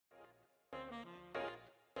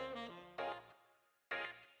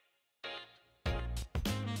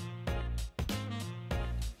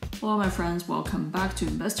Hello my friends, welcome back to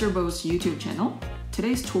Bestyear Boat's YouTube channel.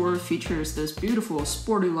 Today's tour features this beautiful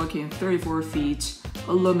sporty looking 34 feet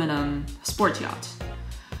aluminum sport yacht.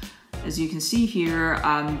 As you can see here,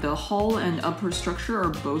 the hull and upper structure are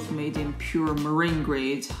both made in pure marine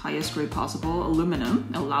grade, highest grade possible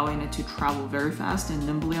aluminum, allowing it to travel very fast and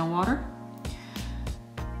nimbly on water.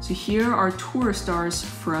 So here our tour starts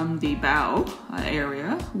from the bow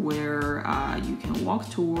area where you can walk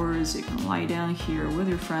towards, you can lie down here with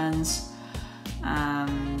your friends,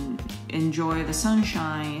 enjoy the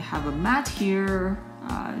sunshine, have a mat here,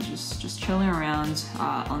 just chilling around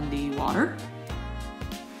on the water.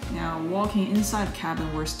 Now walking inside the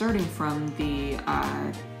cabin, we're starting from the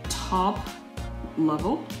top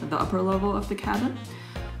level, the upper level of the cabin,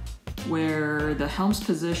 where the helm's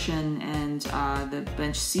position and the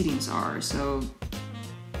bench seatings are. So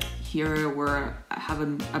here we're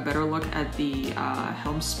having a better look at the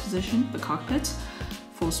helm's position, the cockpit,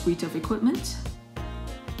 full suite of equipment.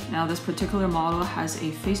 Now this particular model has a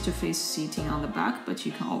face-to-face seating on the back, but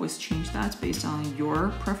you can always change that based on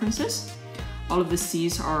your preferences. All of the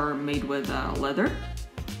seats are made with leather.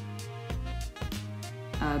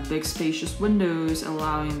 Big spacious windows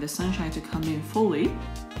allowing the sunshine to come in fully.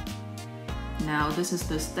 Now this is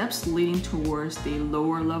the steps leading towards the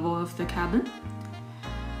lower level of the cabin.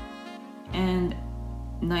 And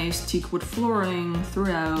nice teak wood flooring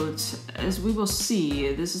throughout. As we will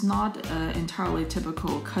see, this is not entirely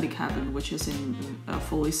typical cuddy cabin, which is in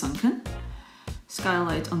fully sunken.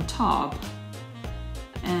 Skylight on top.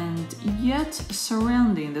 And yet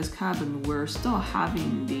surrounding this cabin, we're still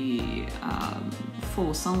having the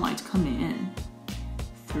full sunlight coming in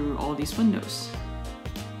through all these windows.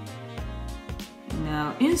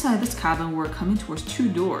 Now inside this cabin, we're coming towards two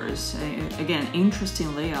doors. Again,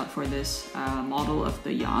 interesting layout for this model of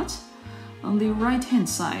the yacht. On the right hand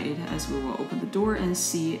side, as we will open the door and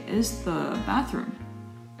see, is the bathroom.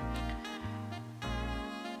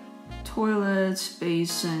 Toilet,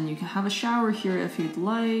 basin, you can have a shower here if you'd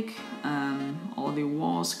like. All the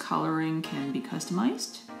walls coloring can be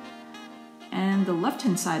customized. And the left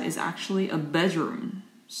hand side is actually a bedroom.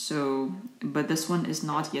 So, but this one is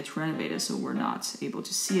not yet renovated, so we're not able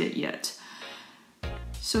to see it yet.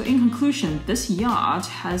 So in conclusion, this yacht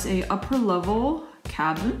has a upper level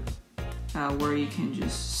cabin where you can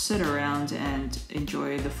just sit around and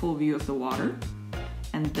enjoy the full view of the water.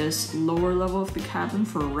 And this lower level of the cabin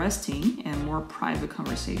for resting and more private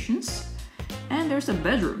conversations. And there's a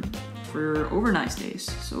bedroom for overnight stays.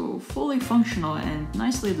 So fully functional and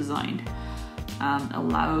nicely designed.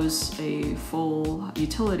 Allows a full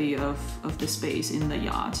utility of the space in the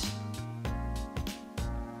yacht.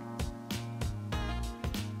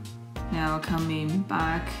 Now coming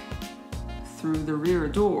back through the rear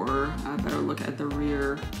door, a better look at the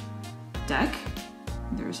rear deck.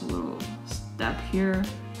 There's a little step here.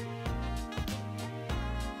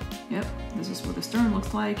 Yep, this is what the stern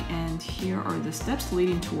looks like, and here are the steps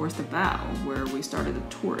leading towards the bow where we started the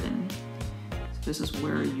tour in. This is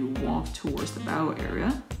where you walk towards the bow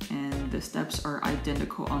area, and the steps are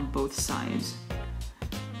identical on both sides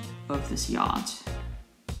of this yacht.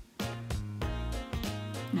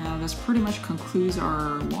 Now this pretty much concludes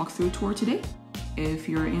our walkthrough tour today. If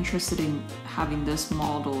you're interested in having this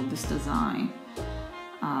model, this design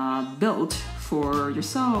built for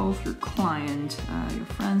yourself, your client, your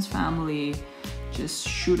friends, family, just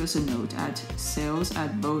shoot us a note at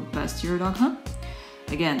sales@boatbestyear.com.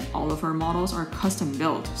 Again, all of our models are custom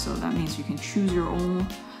built, so that means you can choose your own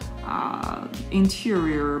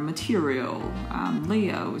interior material,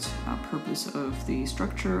 layout, purpose of the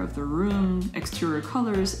structure of the room, exterior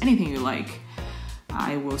colors, anything you like.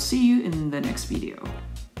 I will see you in the next video.